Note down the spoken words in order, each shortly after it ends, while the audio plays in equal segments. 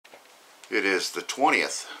It is the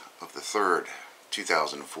 20th of the 3rd,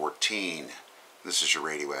 2014. This is your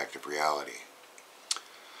radioactive reality.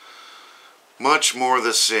 Much more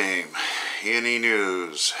the same. Any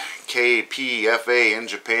news? KPFA in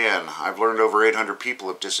Japan. I've learned over 800 people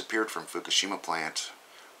have disappeared from Fukushima plant.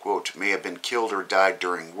 Quote, may have been killed or died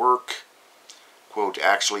during work. Quote,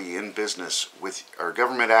 actually in business with, our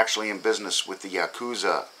government actually in business with the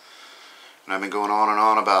Yakuza. And I've been going on and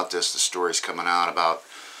on about this. The story's coming out about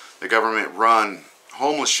the government-run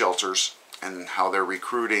homeless shelters and how they're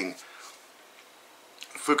recruiting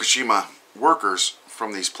Fukushima workers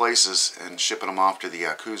from these places and shipping them off to the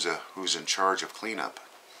Yakuza, who's in charge of cleanup.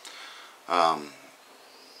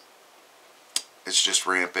 It's just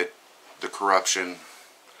rampant. The corruption,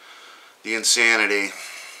 the insanity.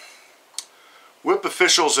 WIPP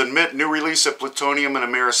officials admit new release of Plutonium and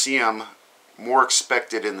Americium, more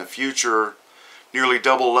expected in the future. Nearly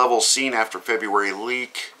double levels seen after February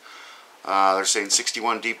leak. They're saying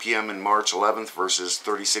 61 dpm in March 11th versus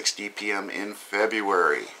 36 dpm in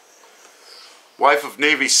February. Wife of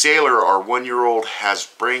Navy sailor, our 1-year-old, has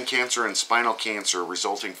brain cancer and spinal cancer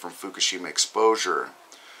resulting from Fukushima exposure.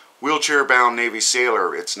 Wheelchair-bound Navy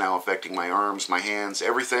sailor, it's now affecting my arms, my hands.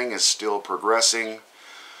 Everything is still progressing.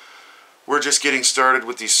 We're just getting started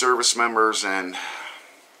with these service members and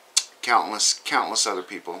countless other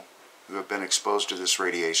people who have been exposed to this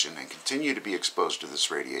radiation and continue to be exposed to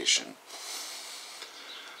this radiation.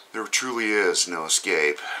 There truly is no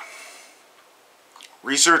escape.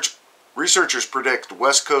 Researchers predict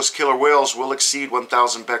West Coast killer whales will exceed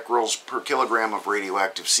 1,000 becquerels per kilogram of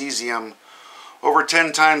radioactive cesium, over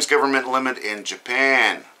 10 times government limit in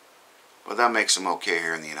Japan. But that makes them okay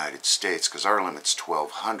here in the United States because our limit's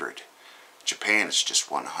 1,200. Japan is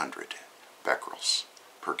just 100 becquerels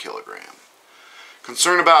per kilogram.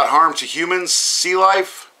 Concern about harm to humans, sea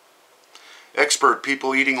life? Expert,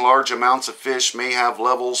 people eating large amounts of fish may have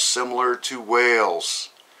levels similar to whales.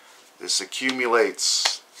 This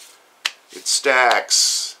accumulates. It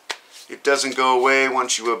stacks. It doesn't go away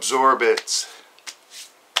once you absorb it.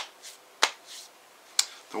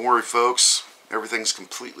 Don't worry, folks. Everything's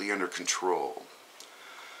completely under control.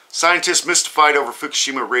 Scientists mystified over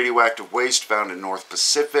Fukushima radioactive waste found in North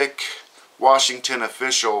Pacific. Washington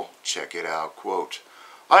official, check it out, quote,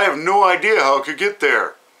 I have no idea how it could get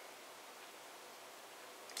there.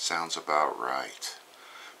 Sounds about right.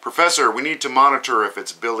 Professor, we need to monitor if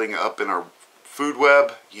it's building up in our food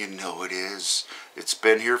web. You know it is. It's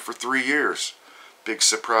been here for 3 years. Big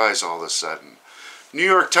surprise all of a sudden. New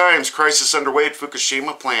York Times, crisis underway at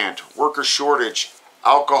Fukushima plant. Worker shortage.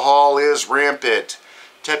 Alcohol is rampant.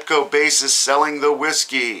 TEPCO base is selling the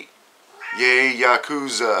whiskey. Yay,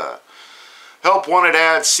 Yakuza. Help wanted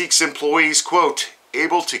ad seeks employees, quote,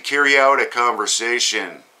 able to carry out a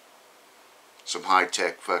conversation. Some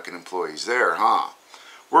high-tech fucking employees there, huh?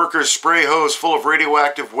 Workers spray hose full of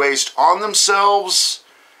radioactive waste on themselves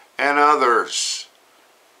and others.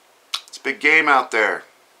 It's a big game out there.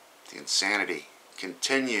 The insanity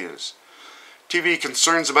continues. TV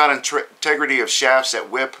concerns about integrity of shafts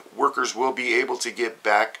at WIPP. Workers will be able to get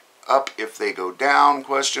back up if they go down,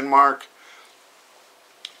 question mark.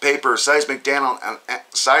 Paper, seismic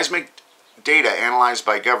data analyzed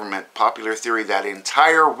by government. Popular theory that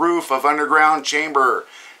entire roof of underground chamber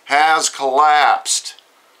has collapsed.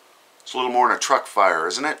 It's a little more than a truck fire,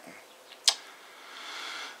 isn't it?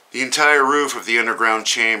 The entire roof of the underground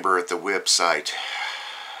chamber at the WIPP site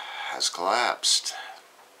has collapsed.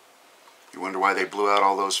 You wonder why they blew out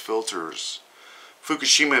all those filters.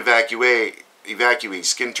 Fukushima evacuee,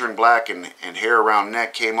 skin turned black and hair around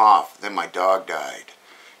neck came off. Then my dog died.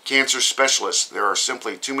 Cancer specialist, there are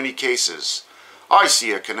simply too many cases. I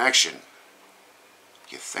see a connection.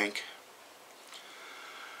 You think?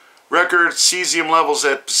 Record cesium levels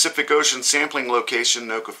at Pacific Ocean sampling location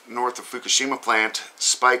north of Fukushima plant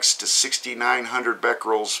spikes to 6,900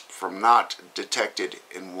 becquerels from not detected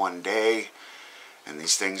in 1 day. And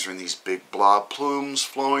these things are in these big blob plumes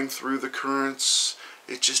flowing through the currents.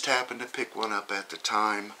 It just happened to pick one up at the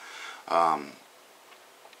time. Fukushima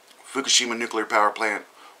nuclear power plant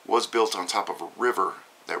was built on top of a river.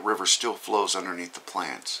 That river still flows underneath the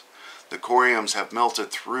plant. The coriums have melted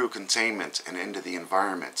through containment and into the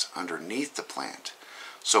environment underneath the plant.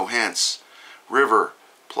 So hence, river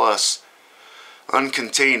plus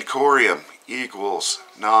uncontained corium equals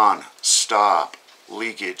non-stop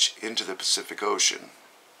leakage into the Pacific Ocean.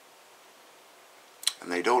 And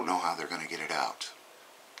they don't know how they're going to get it out.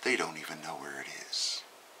 They don't even know where it is.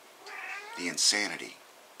 The insanity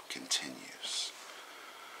continues.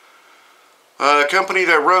 A company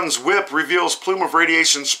that runs WIPP reveals plume of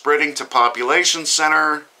radiation spreading to population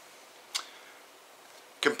center.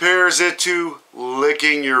 compares it to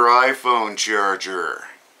licking your iPhone charger.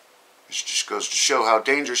 This just goes to show how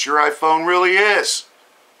dangerous your iPhone really is.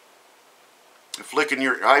 If licking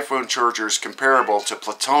your iPhone charger is comparable to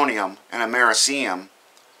plutonium and americium,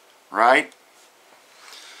 right?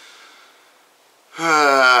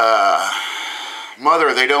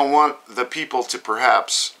 Mother, they don't want the people to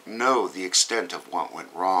perhaps know the extent of what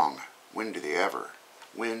went wrong. When do they ever?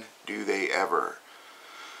 When do they ever?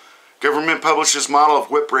 Government publishes model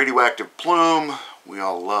of WIPP radioactive plume. We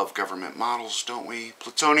all love government models, don't we?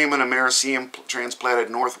 Plutonium and Americium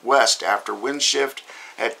transplanted northwest after wind shift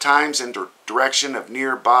at times in direction of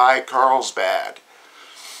nearby Carlsbad.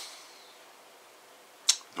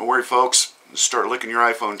 Don't worry, folks. Start licking your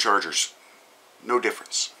iPhone chargers. No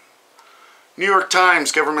difference. New York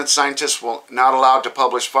Times, government scientists will not allowed to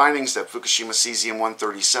publish findings that Fukushima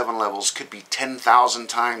cesium-137 levels could be 10,000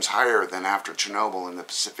 times higher than after Chernobyl in the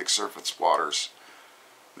Pacific surface waters.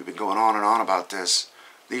 We've been going on and on about this.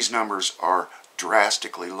 These numbers are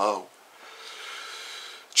drastically low.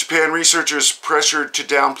 Japan researchers pressured to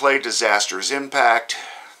downplay disaster's impact.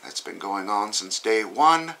 That's been going on since day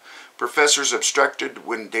one. Professors obstructed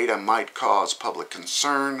when data might cause public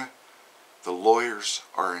concern. The lawyers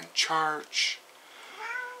are in charge.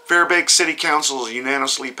 Fairbanks City Council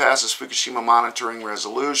unanimously passes Fukushima monitoring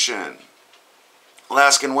resolution.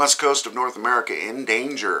 Alaska and west coast of North America in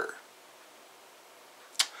danger.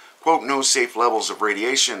 Quote, no safe levels of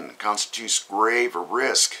radiation constitutes grave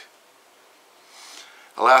risk.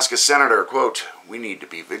 Alaska Senator, quote, we need to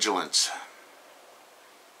be vigilant.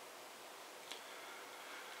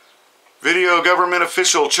 Video government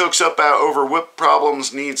official chokes up over WIPP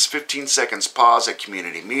problems, needs 15 seconds pause at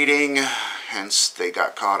community meeting. Hence, they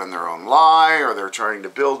got caught in their own lie, or they're trying to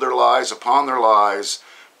build their lies upon their lies.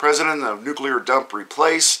 President of nuclear dump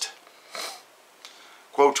replaced.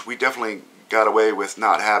 Quote, we definitely got away with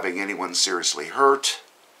not having anyone seriously hurt.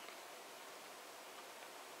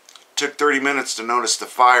 Took 30 minutes to notice the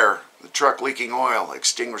fire. The truck leaking oil.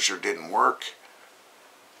 Extinguisher didn't work.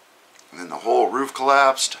 And then the whole roof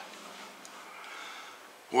collapsed.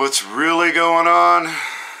 What's really going on?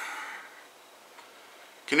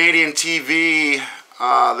 Canadian TV,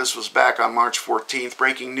 this was back on March 14th.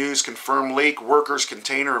 Breaking news, confirmed leak. Workers'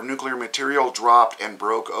 container of nuclear material dropped and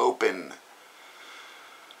broke open.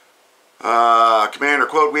 Commander,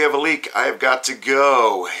 quote, we have a leak. I have got to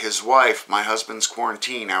go. His wife, my husband's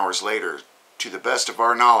quarantine hours later. To the best of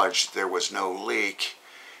our knowledge, there was no leak.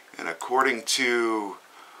 And according to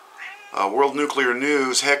World Nuclear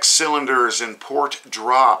News, hex cylinders in port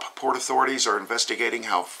drop. Port authorities are investigating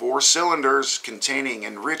how 4 cylinders containing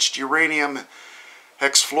enriched uranium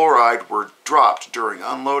hexafluoride were dropped during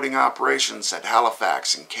unloading operations at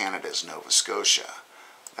Halifax in Canada's Nova Scotia.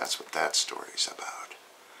 That's what that story's about.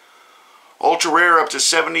 Ultra rare, up to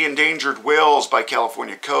 70 endangered whales by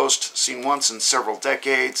California coast, seen once in several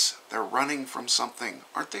decades. They're running from something.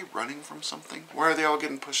 Aren't they running from something? Why are they all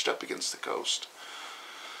getting pushed up against the coast?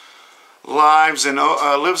 Lives in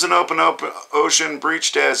open ocean,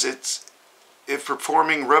 breached as if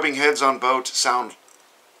performing rubbing heads on boat, sound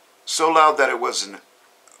so loud that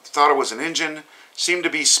thought it was an engine, seemed to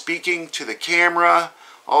be speaking to the camera.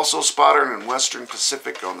 Also spotted in Western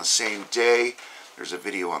Pacific on the same day. There's a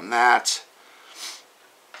video on that.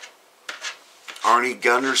 Arnie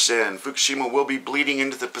Gunderson, Fukushima will be bleeding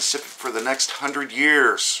into the Pacific for the next 100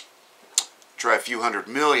 years. Try a few hundred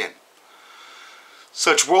million.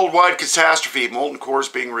 Such worldwide catastrophe, molten cores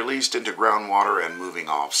being released into groundwater and moving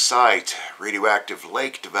off-site. Radioactive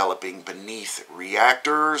lake developing beneath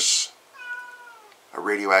reactors. A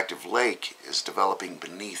radioactive lake is developing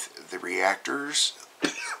beneath the reactors.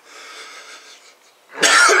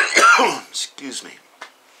 Excuse me.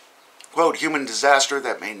 Quote, human disaster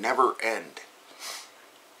that may never end.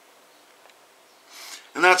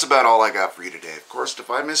 And that's about all I got for you today. Of course, if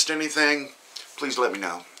I missed anything, please let me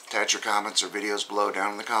know. Attach your comments or videos below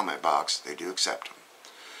down in the comment box. They do accept them.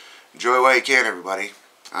 Enjoy while you can, everybody.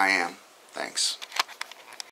 I am. Thanks.